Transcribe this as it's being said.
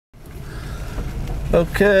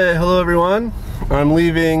Okay, hello everyone. I'm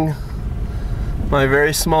leaving my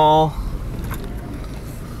very small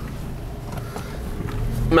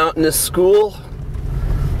mountainous school,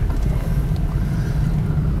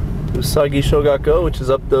 Usagi Shogakko, which is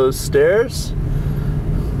up those stairs.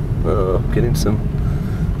 Getting some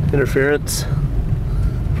interference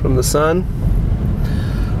from the sun.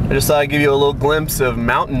 I just thought I'd give you a little glimpse of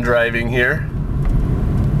mountain driving here.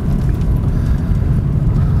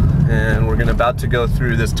 And we're about to go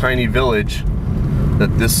through this tiny village that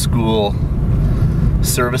this school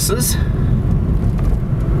services.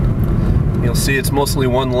 You'll see it's mostly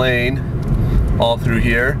one lane all through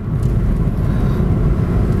here.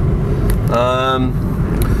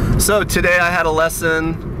 So today I had a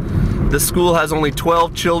lesson. The school has only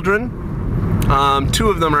 12 children. 2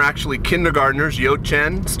 of them are actually kindergartners,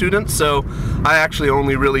 Yo-Chen students, so I actually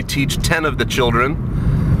only really teach 10 of the children.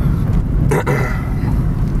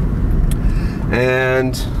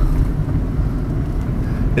 And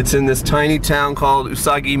it's in this tiny town called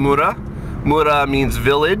Usagi Mura. Mura means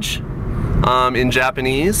village in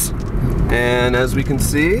Japanese. And as we can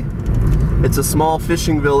see, it's a small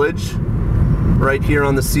fishing village right here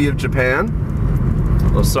on the Sea of Japan.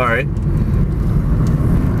 Oh, sorry.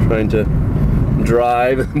 Trying to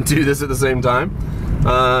drive and do this at the same time.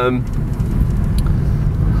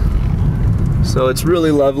 So it's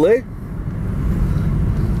really lovely.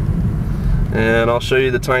 And I'll show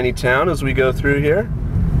you the tiny town as we go through here.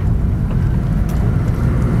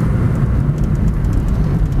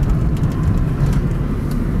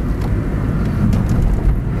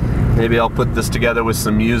 Maybe I'll put this together with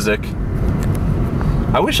some music.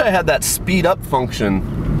 I wish I had that speed up function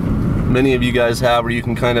many of you guys have, where you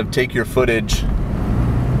can kind of take your footage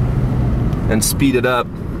and speed it up.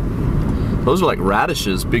 Those are like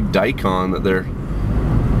radishes, big daikon that they're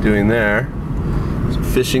doing there. Some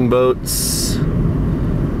fishing boats.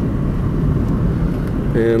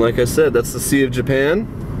 And like I said, that's the Sea of Japan.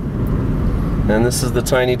 And this is the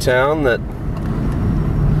tiny town that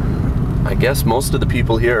I guess most of the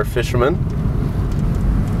people here are fishermen,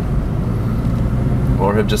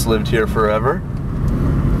 or have just lived here forever.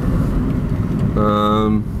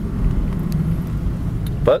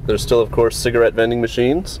 But there's still, of course, cigarette vending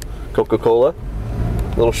machines, Coca-Cola,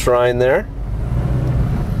 little shrine there.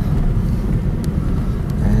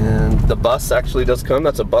 And the bus actually does come.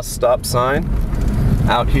 That's a bus stop sign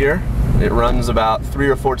out here. It runs about 3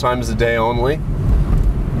 or 4 times a day only.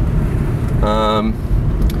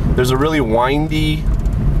 There's a really windy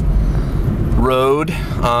road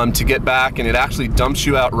to get back, and it actually dumps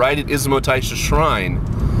you out right at Izumo Taisha Shrine.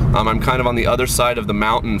 I'm kind of on the other side of the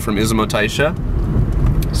mountain from Izumo Taisha.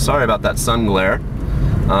 Sorry about that sun glare.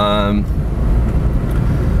 But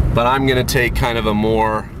I'm gonna take kind of a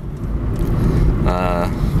more,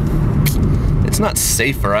 it's not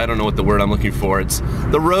safer, I don't know what the word I'm looking for.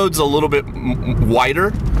 The road's a little bit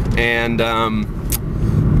wider, and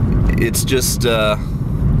it's just a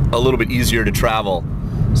little bit easier to travel.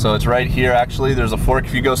 So it's right here actually. There's a fork.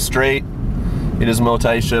 If you go straight, it is Izumo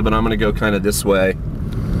Taisha, but I'm gonna go kind of this way,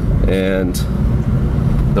 and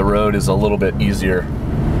the road is a little bit easier.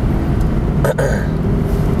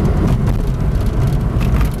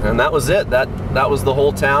 And that was it. That was the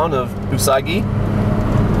whole town of Usagi.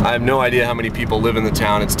 I have no idea how many people live in the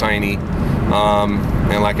town. It's tiny.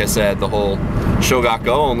 And like I said, the whole Shogakko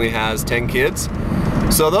only has 10 kids.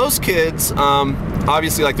 So those kids,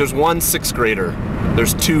 obviously, like, there's 1 6th grader.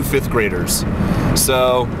 There's 2 5th graders.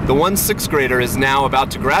 So the 1 6th grader is now about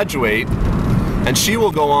to graduate, and she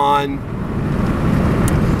will go on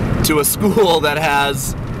to a school that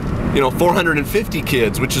has, 450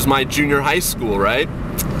 kids, which is my junior high school, right?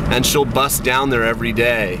 And she'll bus down there every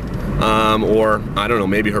day. Or, I don't know,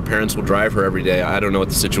 maybe her parents will drive her every day. I don't know what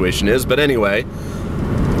the situation is, but anyway.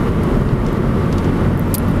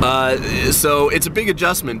 So it's a big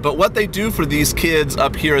adjustment, but what they do for these kids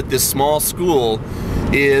up here at this small school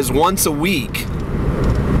is once a week,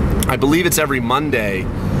 I believe it's every Monday,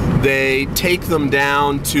 they take them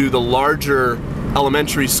down to the larger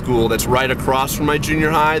elementary school that's right across from my junior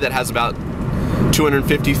high that has about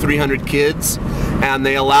 250, 300 kids, and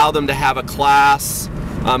they allow them to have a class,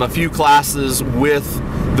 a few classes with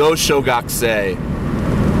those Shogakusei.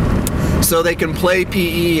 So they can play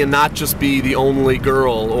PE and not just be the only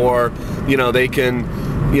girl, or, they can,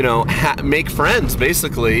 make friends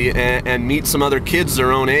basically, and meet some other kids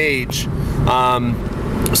their own age.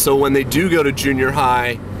 So when they do go to junior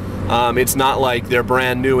high, it's not like they're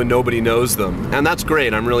brand new and nobody knows them. And that's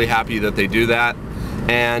great. I'm really happy that they do that.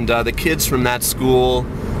 And the kids from that school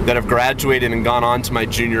that have graduated and gone on to my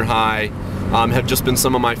junior high, have just been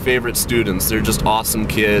some of my favorite students. They're just awesome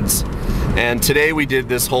kids. And today we did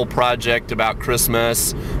this whole project about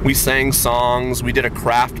Christmas. We sang songs. We did a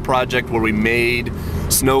craft project where we made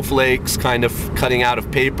snowflakes kind of cutting out of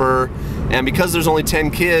paper. And because there's only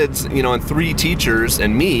 10 kids, you know, and 3 teachers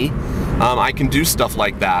and me, I can do stuff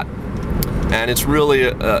like that. And it's really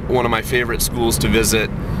one of my favorite schools to visit.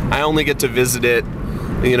 I only get to visit it,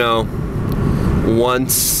 you know,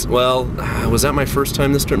 once. Well, was that my first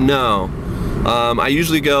time this term? No. I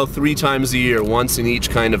usually go 3 times a year, once in each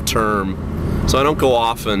kind of term. So I don't go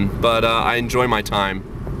often, but I enjoy my time.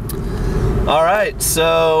 All right,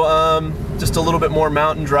 so just a little bit more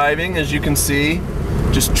mountain driving, as you can see.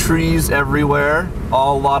 Just trees everywhere,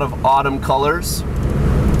 a lot of autumn colors.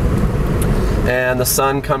 And the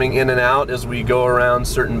sun coming in and out as we go around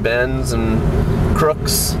certain bends and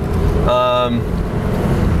crooks.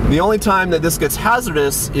 The only time that this gets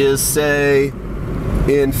hazardous is, say,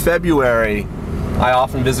 in February. I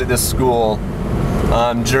often visit this school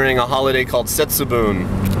during a holiday called Setsubun.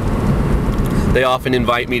 They often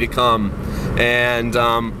invite me to come. And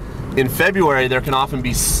in February, there can often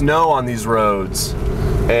be snow on these roads.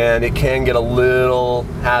 And it can get a little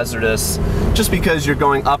hazardous just because you're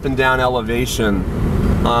going up and down elevation.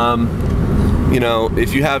 You know,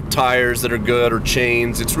 if you have tires that are good or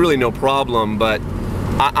chains, it's really no problem, but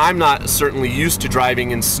I'm not certainly used to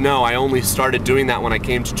driving in snow. I only started doing that when I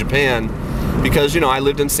came to Japan because, you know, I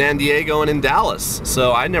lived in San Diego and in Dallas,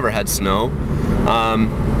 so I never had snow.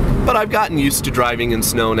 But I've gotten used to driving in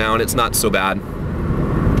snow now, and it's not so bad.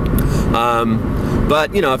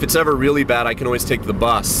 But, you know, if it's ever really bad, I can always take the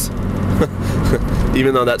bus.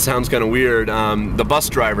 Even though that sounds kind of weird, the bus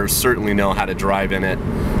drivers certainly know how to drive in it.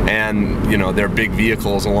 And, you know, they're big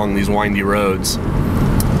vehicles along these windy roads.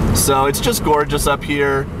 So it's just gorgeous up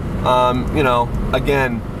here. You know,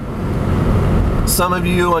 again, some of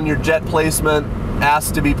you on your jet placement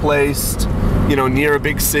asked to be placed, you know, near a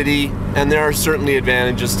big city, and there are certainly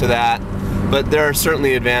advantages to that. But there are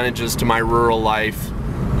certainly advantages to my rural life.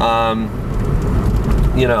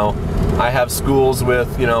 You know, I have schools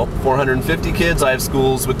with, you know, 450 kids. I have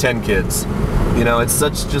schools with 10 kids. You know, it's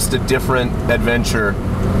such just a different adventure.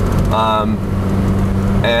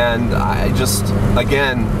 And I just,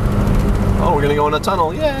 again, oh, we're gonna go in a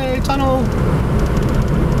tunnel. Yay, tunnel.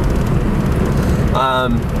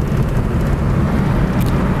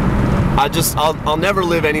 I'll never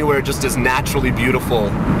live anywhere just as naturally beautiful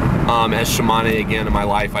as Shimane again in my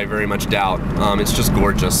life. I very much doubt. It's just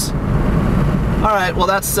gorgeous. All right, well,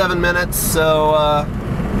 that's 7 minutes, so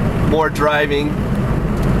more driving.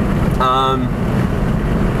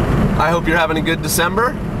 I hope you're having a good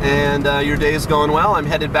December and your day is going well. I'm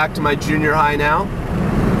headed back to my junior high now.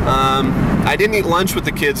 I didn't eat lunch with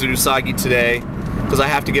the kids at Usagi today because I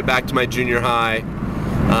have to get back to my junior high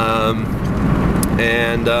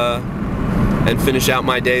and finish out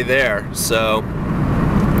my day there. So,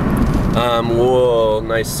 whoa,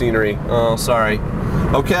 nice scenery. Oh, sorry.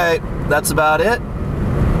 Okay, that's about it.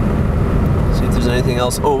 See if there's anything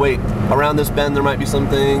else. Oh wait, around this bend there might be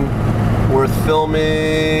something worth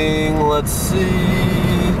filming. Let's see.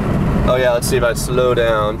 Oh yeah, let's see if I slow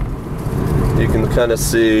down. You can kind of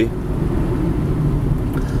see.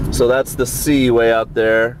 So that's the sea way out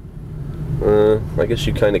there. I guess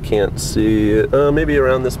you kind of can't see it. Maybe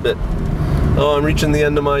around this bit. Oh, I'm reaching the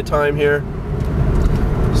end of my time here.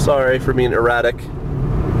 Sorry for being erratic.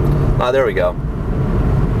 Ah, there we go.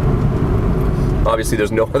 Obviously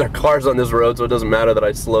there's no other cars on this road, so it doesn't matter that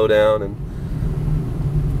I slow down. And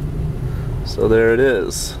so there it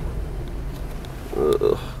is.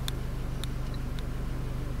 Ugh.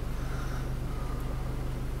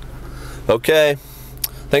 Okay,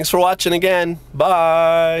 thanks for watching again.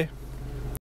 Bye.